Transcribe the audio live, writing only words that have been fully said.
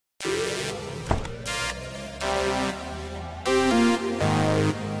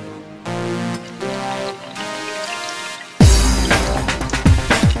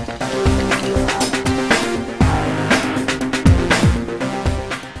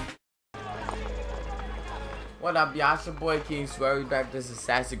What up, y'all? It's your boy King Swear. We back. This is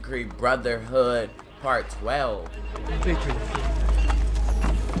Assassin's Creed Brotherhood Part 12.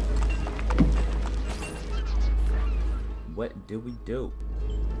 What do we do?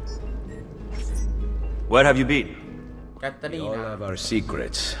 Where have you been? We all have our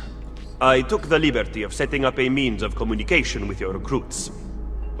secrets. I took the liberty of setting up a means of communication with your recruits.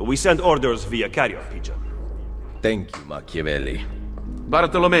 We send orders via carrier pigeon. Thank you, Machiavelli.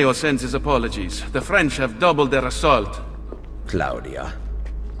 Bartolomeo sends his apologies. The French have doubled their assault. Claudia.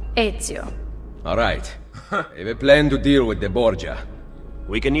 Ezio. All right. I have a plan to deal with the Borgia.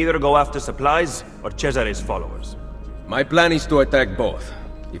 We can either go after supplies or Cesare's followers. My plan is to attack both.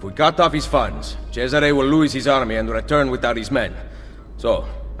 If we cut off his funds, Cesare will lose his army and return without his men. So,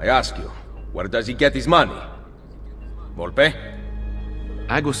 I ask you, where does he get his money? Volpe?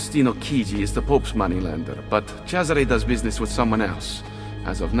 Agostino Chigi is the Pope's moneylender, but Cesare does business with someone else.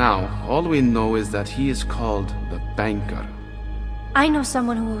 As of now, all we know is that he is called the Banker. I know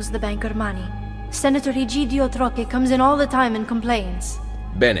someone who owes the banker money. Senator Egidio Troche comes in all the time and complains.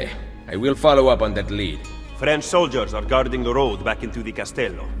 Bene. I will follow up on that lead. French soldiers are guarding the road back into the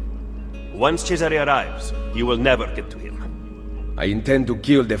Castello. Once Cesare arrives, you will never get to him. I intend to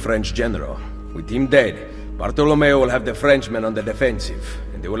kill the French general. With him dead, Bartolomeo will have the Frenchmen on the defensive,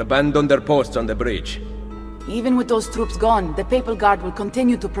 and they will abandon their posts on the bridge. Even with those troops gone, the Papal Guard will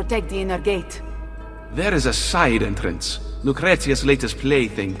continue to protect the inner gate. There is a side entrance. Lucrezia's latest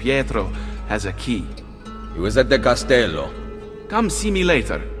plaything, Pietro, has a key. He was at the Castello. Come see me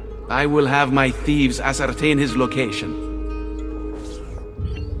later. I will have my thieves ascertain his location.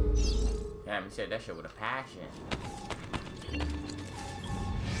 Damn, he said that shit with a passion.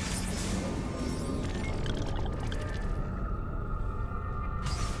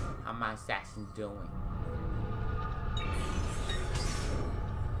 How my assassin doing?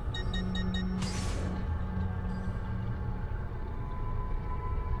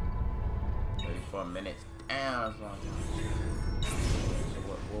 Minutes. Damn, that's long. So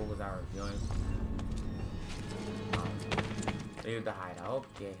what was our reviewing? Leave the hideout.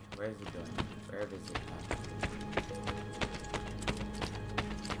 Okay, where is it doing? Where is it?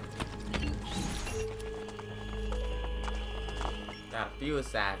 Got a few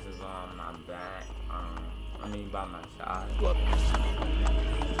assassins on my back. By my side.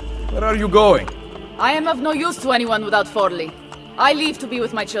 Where are you going? I am of no use to anyone without Forli. I leave to be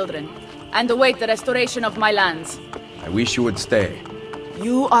with my children, and await the restoration of my lands. I wish you would stay.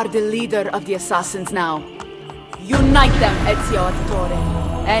 You are the leader of the assassins now. Unite them, Ezio Auditore,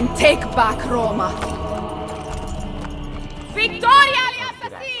 and take back Roma. Vittoria agli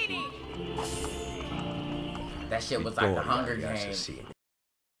assassini! That shit was like the Hunger Games.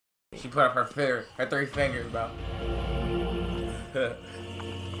 She put up her 3 fingers, bro.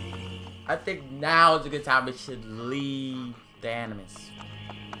 I think now is a good time we should leave the Animus.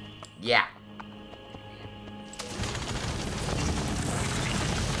 Yeah.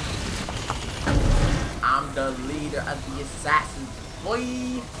 I'm the leader of the assassins, boy.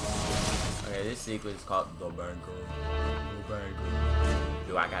 Okay, this sequence is called The Banker. The Banker.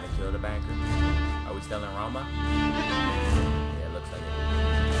 Do I gotta kill the banker? Are we still in Roma? Yeah, it looks like it.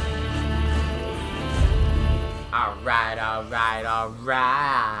 Alright, alright,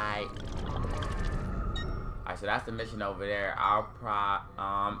 alright. Alright, so that's the mission over there. Yeah,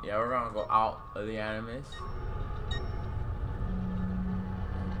 we're gonna go out of the Animus.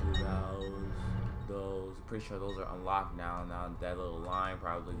 Do those. Pretty sure those are unlocked now. Now that little line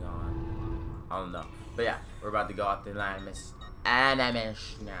probably gone. I don't know. But yeah, we're about to go out the Animus.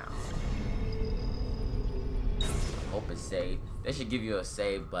 Animus now. Hope it's saved. They should give you a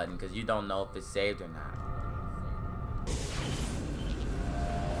save button because you don't know if it's saved or not.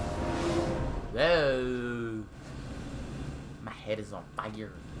 Whoa. My head is on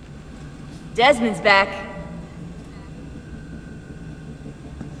fire. Desmond's back.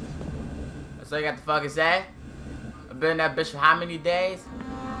 That's all you got to fucking say? I've been in that bitch for how many days?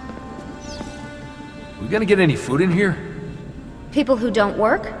 We gonna get any food in here? People who don't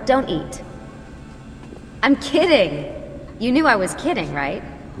work, don't eat. I'm kidding. You knew I was kidding, right?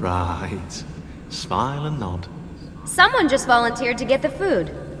 Right. Smile and nod. Someone just volunteered to get the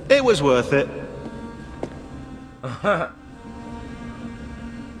food. It was worth it.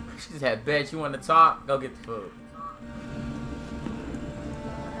 She said, bitch, you want to talk? Go get the food.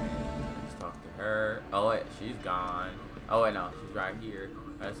 Let's talk to her. Oh, wait, she's gone. Oh, wait, no, she's right here.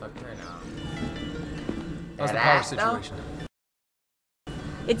 Let's talk to her now. How's the power situation?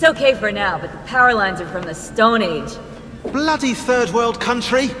 It's okay for now, but the power lines are from the Stone Age. Bloody third world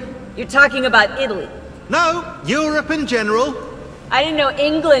country! You're talking about Italy. No, Europe in general. I didn't know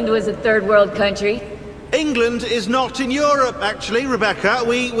England was a third world country. England is not in Europe, actually, Rebecca.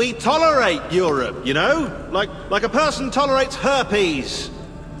 We tolerate Europe, you know? Like a person tolerates herpes.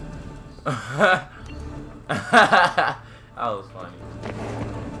 That was funny.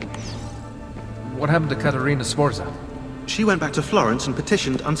 What happened to Caterina Sforza? She went back to Florence and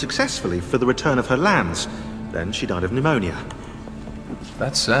petitioned unsuccessfully for the return of her lands. Then she died of pneumonia.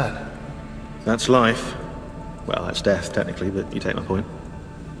 That's sad. That's life. Well, that's death, technically, but you take my point.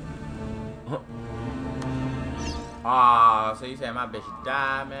 Aw, so you saying my bitch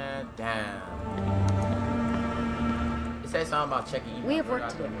died, man? Damn. It said something about checking email. We have work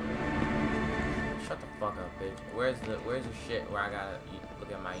to do. Shut the fuck up, bitch. Where's the shit where I gotta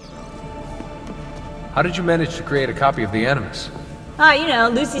look at my email? How did you manage to create a copy of the Animus? Ah, you know,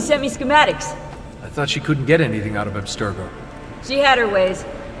 Lucy sent me schematics. I thought she couldn't get anything out of Abstergo. She had her ways.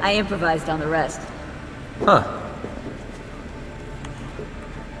 I improvised on the rest. Huh.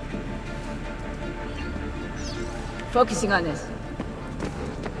 Focusing on this.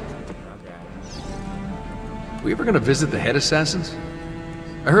 We ever gonna visit the head assassins?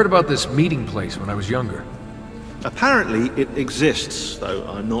 I heard about this meeting place when I was younger. Apparently it exists, though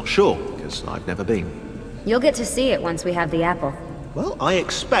I'm not sure, because I've never been. You'll get to see it once we have the apple. Well, I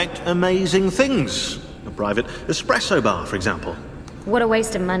expect amazing things. A private espresso bar, for example. What a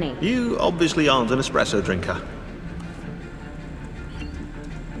waste of money. You obviously aren't an espresso drinker.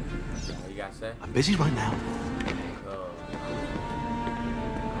 What you gotta say? I'm busy right now.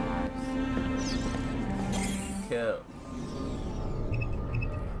 Cool.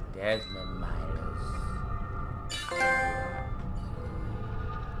 Desmond Miles.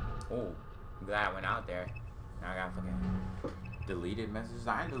 Oh, I'm glad I went out there. Now I got fucking deleted messages.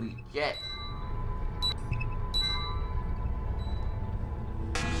 I didn't delete yet.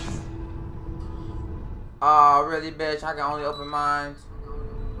 Oh, really, bitch? I can only open mine.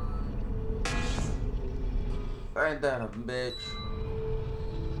 Ain't that a bitch?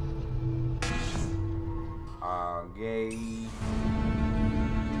 Gay.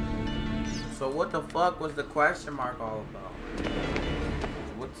 So what the fuck was the question mark all about?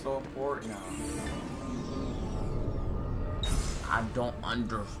 What's so important now? I don't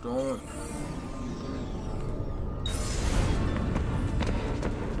understand.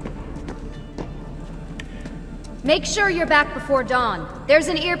 Make sure you're back before dawn. There's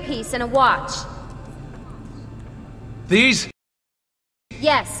an earpiece and a watch. These?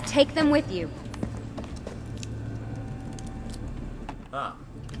 Yes, take them with you. Huh.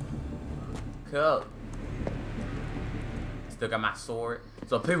 Cool. Still got my sword.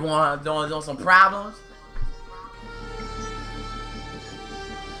 So people want to do some problems?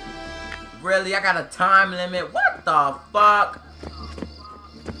 Really? I got a time limit? What the fuck?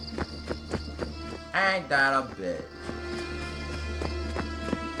 Ain't that a bitch?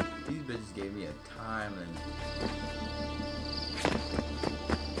 These bitches gave me a time limit.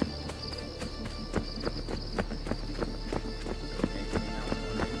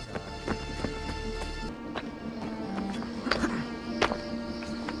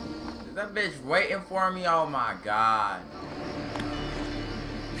 Is that bitch waiting for me? Oh my god.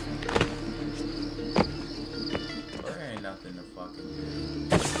 There ain't nothing to fucking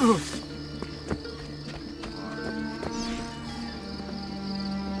do.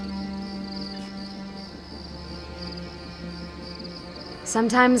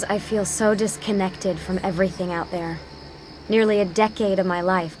 Sometimes I feel so disconnected from everything out there. Nearly a decade of my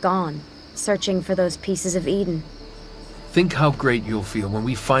life gone, searching for those pieces of Eden. Think how great you'll feel when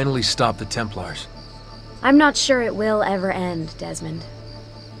we finally stop the Templars. I'm not sure it will ever end, Desmond.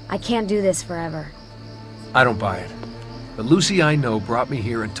 I can't do this forever. I don't buy it. The Lucy I know brought me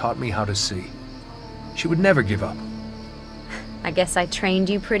here and taught me how to see. She would never give up. I guess I trained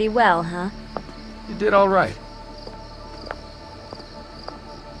you pretty well, huh? You did all right.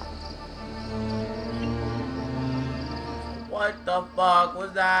 What the fuck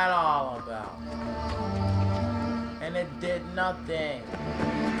was that all about? And it did nothing.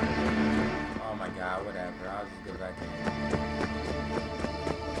 Oh my god, whatever. I'll just go back in.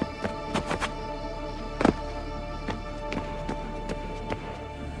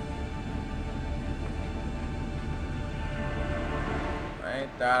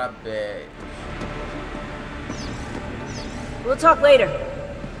 Ain't that a bitch? We'll talk later.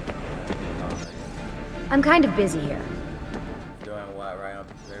 I'm kind of busy here. Doing what, right on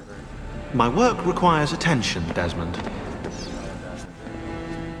the paper? My work requires attention, Desmond.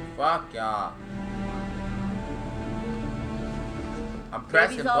 Fuck y'all. I'm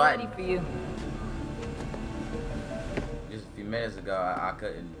pressing Baby's all ready button. for you. Just a few minutes ago, I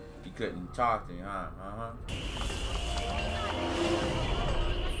couldn't. You couldn't talk to me, huh?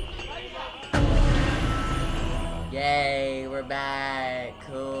 Yay, we're back.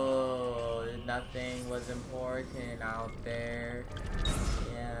 Cool. Nothing was important out there.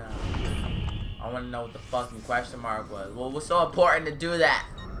 Yeah. I want to know what the fucking question mark was. Well, what's so important to do that?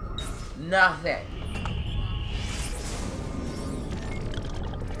 Nothing.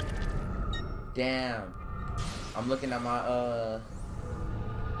 Damn. I'm looking at my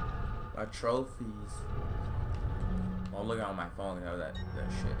my trophies. Well, I'm looking on my phone, you know, that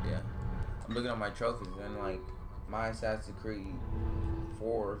shit, yeah. I'm looking at my trophies and like my Assassin's Creed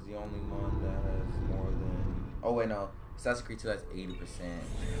 4 is the only one that has more than, oh wait, no, Assassin's Creed 2 has 80%.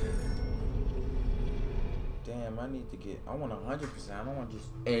 Damn, I need to get, I want 100%, I don't want just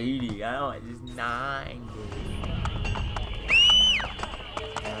 80, I don't want just 90.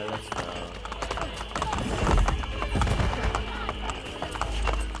 Alright, let's go.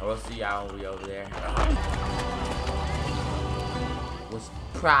 We'll see y'all when we over there. What's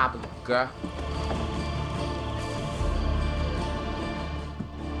the problem, girl?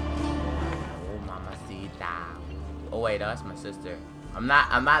 Oh, mamacita. Oh wait, that's my sister. I'm not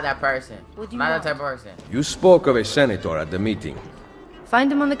that person. What do I'm you not want? that type of person. You spoke of a senator at the meeting.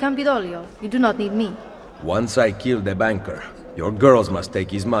 Find him on the Campidoglio. You do not need me. Once I kill the banker, your girls must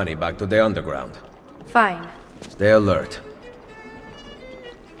take his money back to the underground. Fine. Stay alert.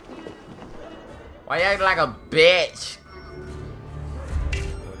 Why you acting like a bitch?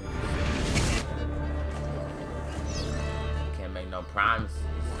 Can't make no promises.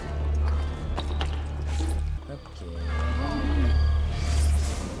 Okay.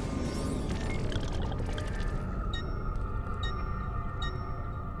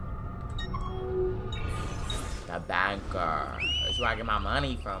 The banker. That's where I get my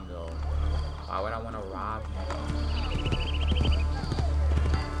money from, though. Why would I want to rob him?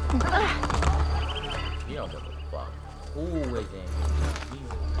 You don't give a fuck. Who is in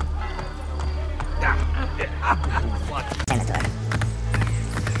Senator.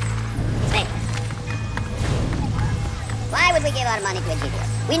 Hey. Why would we give our money to a idiot?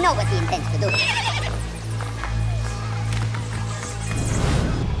 We know what he intends to do.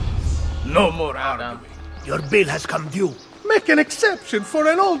 No more arguing. Your bill has come due. Make an exception for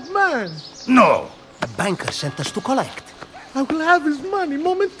an old man. No. The banker sent us to collect. I will have his money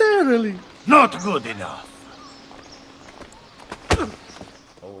momentarily. Not good enough.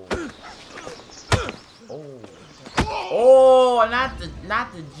 Oh,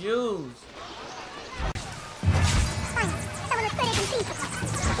 not the Jews.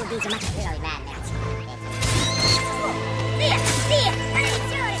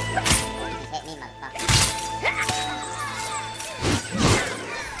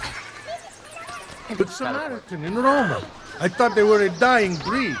 Good Samaritan in Roma. I thought they were a dying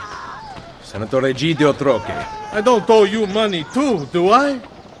breed. Senator Egidio Troche. I don't owe you money too, do I?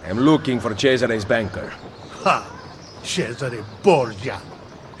 I'm looking for Cesare's banker. Ha! Cesare Borgia.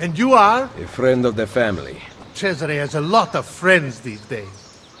 And you are? A friend of the family. Cesare has a lot of friends these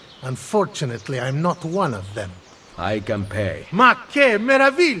days. Unfortunately, I'm not one of them. I can pay. Ma che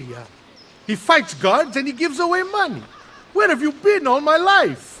meraviglia! He fights guards and he gives away money. Where have you been all my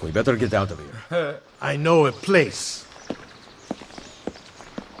life? We better get out of here. I know a place.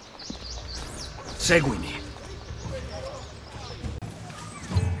 Seguimi.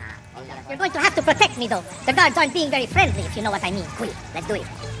 You're going to have to protect me, though. The guards aren't being very friendly, if you know what I mean. Quick, let's do it.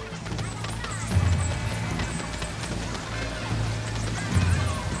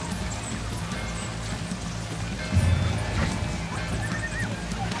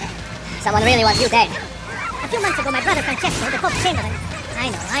 Someone really wants you dead. A few months ago, my brother Francesco, the Pope's chamberlain...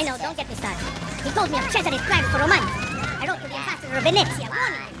 I know, don't get me started. He told me of Cesare's plans for Romagna. I wrote to the ambassador of Venezia,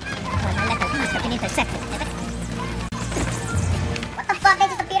 warning him. Well, my letter must have been intercepted. What the fuck? They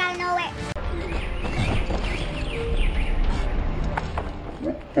just appear out of nowhere.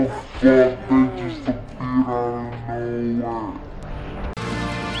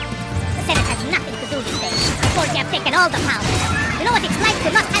 The Senate has nothing to do these days. The Borgia have taken all the power. You know what it's like to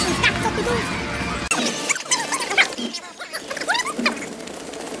not having tax to do?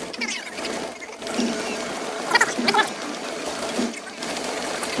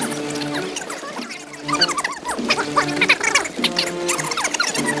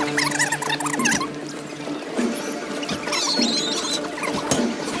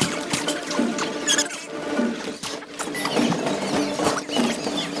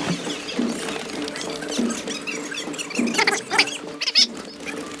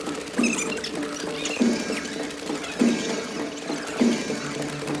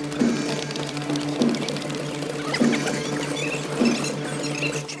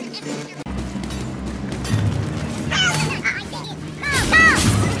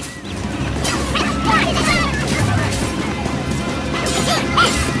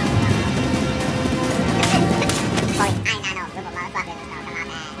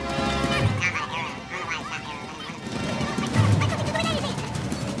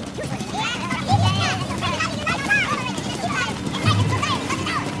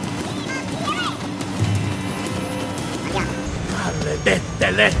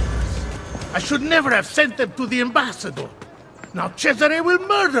 My letters. I should never have sent them to the ambassador. Now Cesare will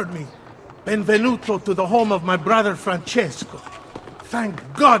murder me. Benvenuto to the home of my brother Francesco. Thank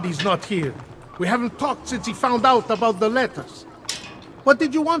God he's not here. We haven't talked since he found out about the letters. What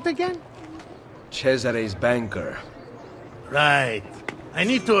did you want again? Cesare's banker. Right. I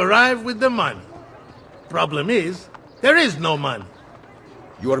need to arrive with the money. Problem is, there is no money.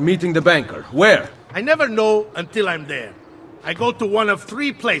 You are meeting the banker. Where? I never know until I'm there. I go to one of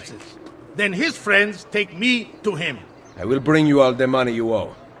 3 places. Then his friends take me to him. I will bring you all the money you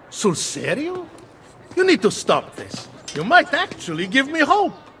owe. Sul serio? You need to stop this. You might actually give me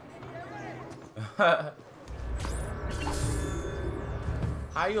hope. How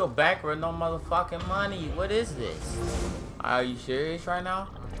you a banker with no motherfucking money? What is this? Are you serious right now?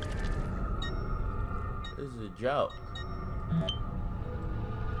 This is a joke.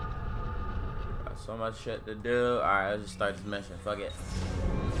 Got so much shit to do. Alright, let's just start this mission. Fuck it.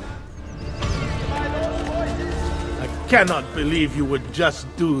 I cannot believe you would just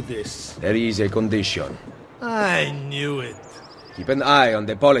do this. There is a condition. I knew it. Keep an eye on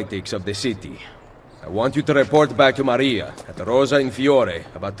the politics of the city. I want you to report back to Maria at Rosa in Fiore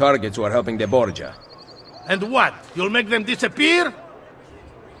about targets who are helping the Borgia. And what? You'll make them disappear?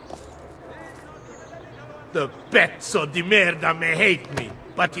 The pezzo di merda may hate me,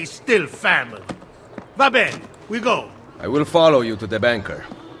 but he's still family. Va bene, we go. I will follow you to the banker.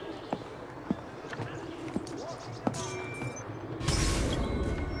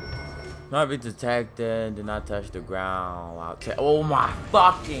 Not be detected, do not touch the ground while oh my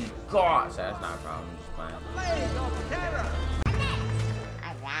fucking gosh! That's not a problem, I'm just playing.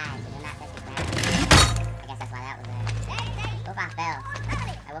 Alright, do not touch the ground. I guess that's why that was there. What if I fell?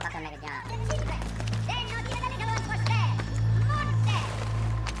 What if I couldn't make a jump?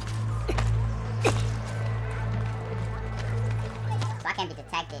 So I can't be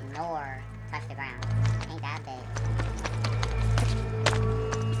detected nor touch the ground. Ain't that big.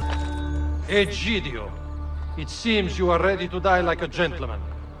 Egidio, it seems you are ready to die like a gentleman.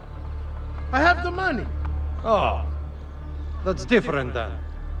 I have the money. Oh, that's different then.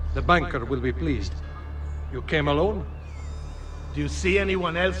 The banker will be pleased. You came alone? Do you see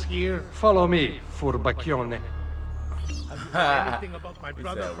anyone else here? Follow me, furbacchione. Have you anything about my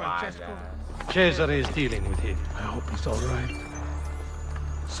brother Francesco? Cesare is dealing with him. I hope he's all right.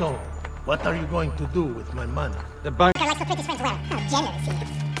 So, what are you going to do with my money? The bank Likes to put his friends well. How generous he is.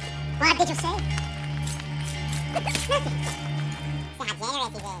 What did you say? Nothing. See how generous he is.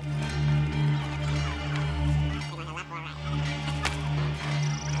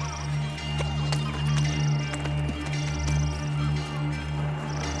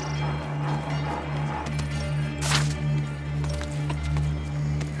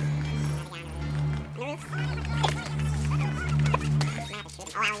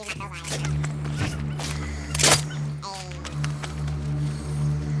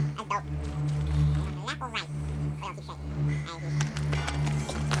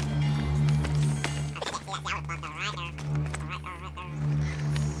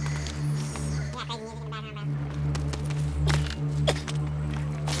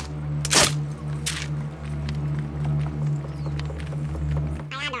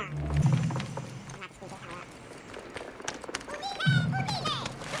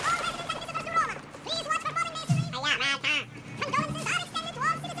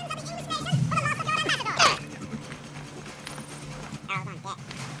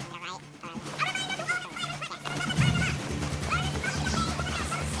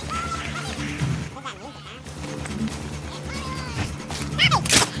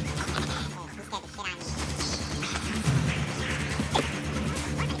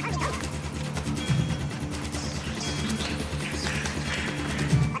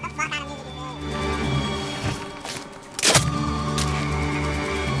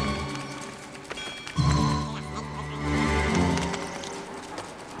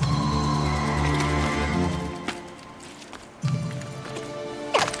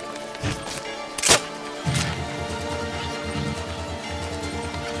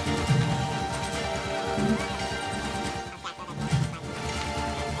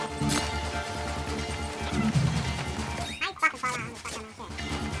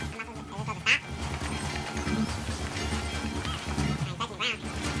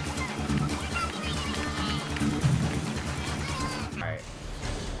 Alright.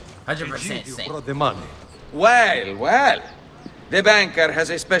 100% You sync. brought the money. Well, well. The banker has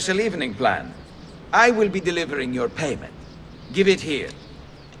a special evening planned. I will be delivering your payment. Give it here.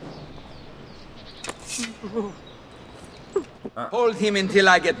 Hold him until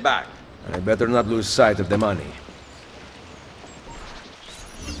I get back. I better not lose sight of the money.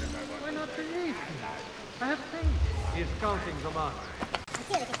 He's counting the money.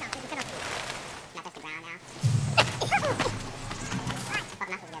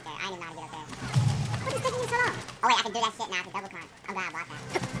 Oh wait, I can do that shit now to double con. I'm glad I bought that.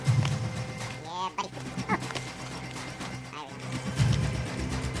 Yeah, buddy. Oh.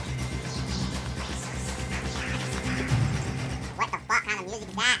 There we go. What the fuck kind of music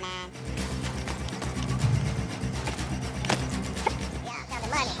is that, man? Yeah, tell the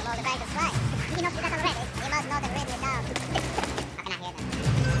money from all the bankers' flight. You know, you got them ready. You must know them ready enough. How can I hear them?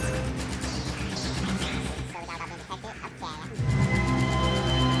 So without being detected? Okay.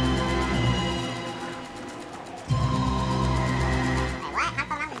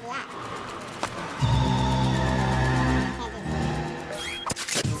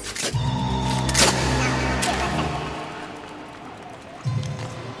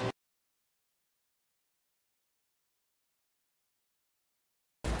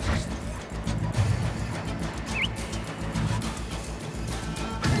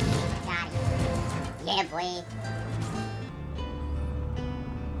 Yeah, boy.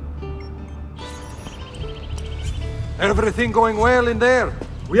 Everything going well in there?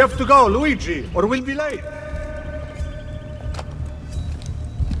 We have to go, Luigi, or we'll be late.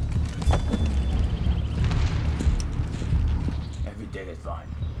 Everything is fine.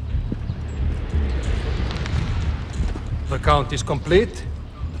 The count is complete?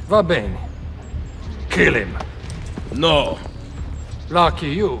 Va bene. Kill him. No. Lucky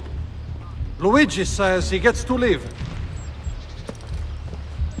you. Luigi says he gets to live.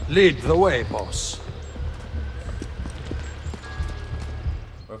 Lead the way, boss.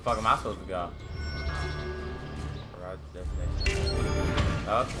 Where the fuck am I supposed to go? Right destination.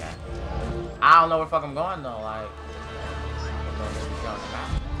 Okay. I don't know where the fuck I'm going though, like. I'm going to be on the map.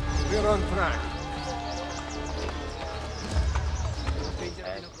 We're on track.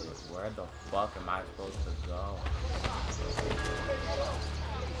 Where the fuck am I supposed to go?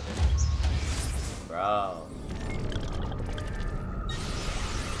 Bro.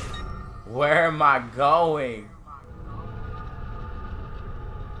 Where am I going?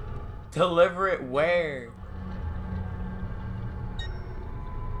 Deliver it where?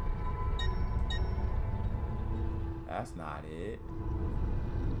 That's not it.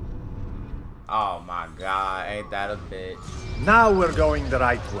 Oh my god, ain't that a bitch? Now we're going the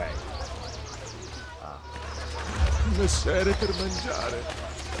right way.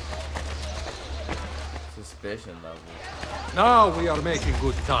 Suspicion level. Now we are making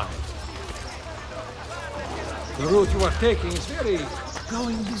good time. The route you are taking is very...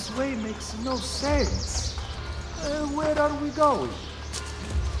 Going this way makes no sense. Where are we going?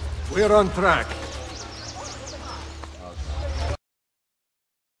 We're on track.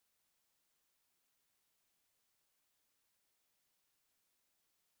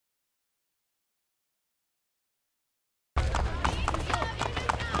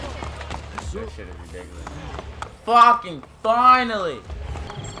 That shit is ridiculous. Fucking finally!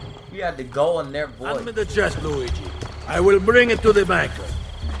 We had to go in their voice. Hand me the chest, Luigi. I will bring it to the banker.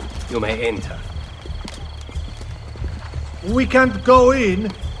 You may enter. We can't go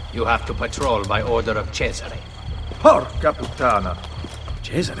in. You have to patrol by order of Cesare. Porca puttana.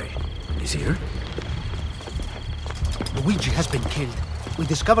 Cesare? He's here? Luigi has been killed. We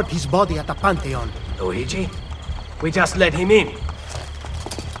discovered his body at the Pantheon. Luigi? We just let him in.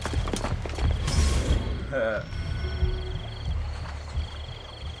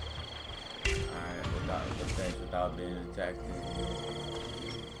 Without being detected.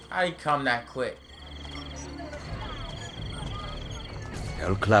 How'd he come that quick?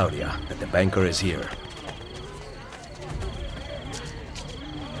 Tell Claudia that the banker is here.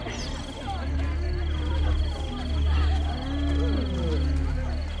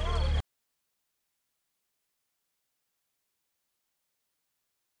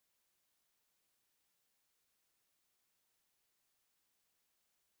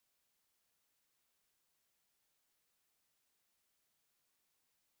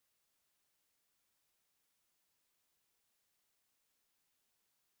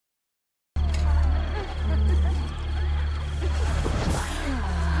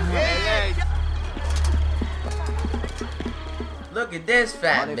 Look at this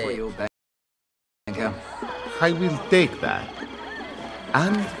fat bitch. I will take that.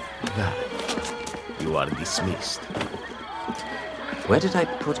 And that. You are dismissed. Where did I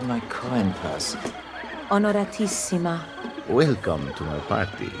put my coin purse? Onoratissima. Welcome to my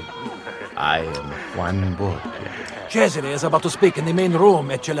party. I am Juan Borgia. Cesare is about to speak in the main room,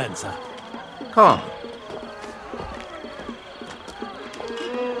 Eccellenza. Come.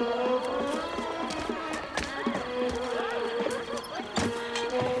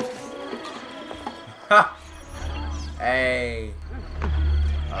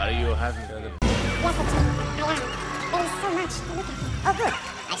 Are you having Yes, it's me. I am. There is so much to look at. Oh, good.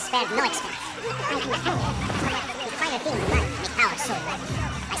 I spared no expense. I am the finer things in life make power so well.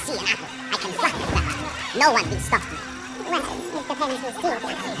 I see an apple. I can flatten it with that. No one will stop me. Well, it depends who steals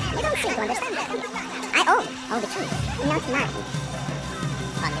it. You don't seem to understand that. I own all the truth, not mine.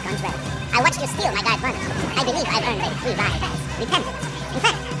 On the contrary, I watched you steal my guy's money. I believe I've earned a free ride as repentance. In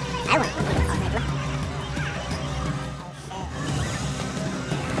fact, I want to do it all night long.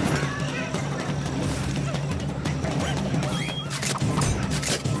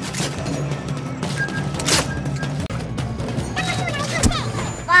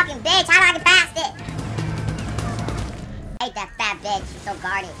 Fucking bitch, how do I get past it? I hate that fat bitch, she's so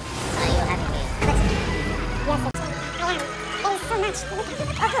guarded. Are you having me? Yes, it's me. I am. There is so much to look at.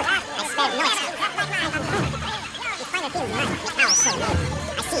 Oh, good. I spared no expense. You find a thing in life make power so low.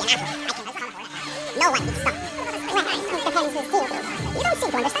 I see an apple. I can recover it. No one can stop me. Well, it depends who steals it. You don't seem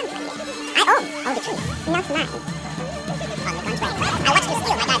to understand me. I own all the truth, not mine. On the contrary, I watched you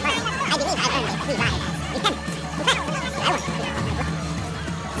steal my guy's money. I believe I've earned a free ride as repentance. In fact, I want to do it all night long.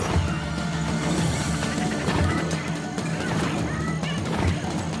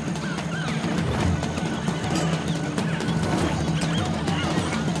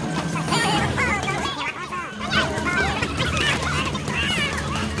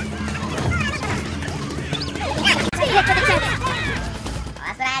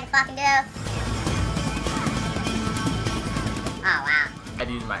 Fucking do. Oh wow. I'd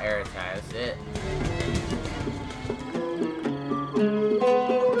use my air attack, that's it.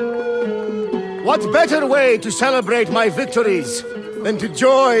 What better way to celebrate my victories than to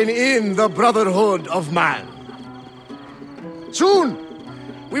join in the Brotherhood of Man? Soon,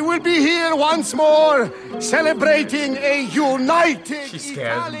 we will be here once more, celebrating a united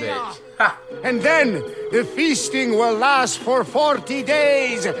Italia. And then, the feasting will last for 40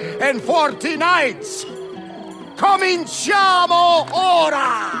 days and 40 nights. Cominciamo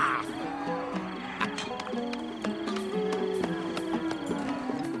ora!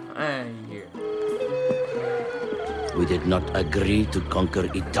 We did not agree to conquer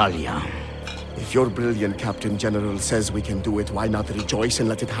Italia. If your brilliant Captain General says we can do it, why not rejoice and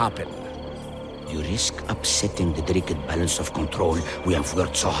let it happen? You risk upsetting the delicate balance of control we have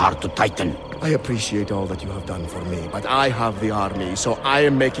worked so hard to tighten. I appreciate all that you have done for me, but I have the army, so I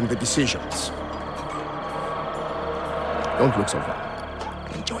am making the decisions. Don't look so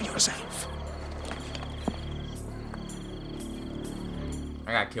bad. Enjoy yourself.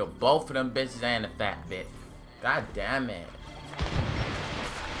 I gotta kill both of them bitches and the fat bitch. God damn it.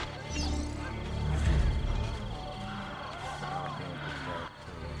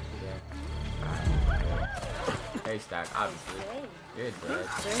 Haystack, obviously. You're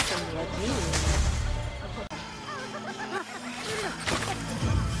dead.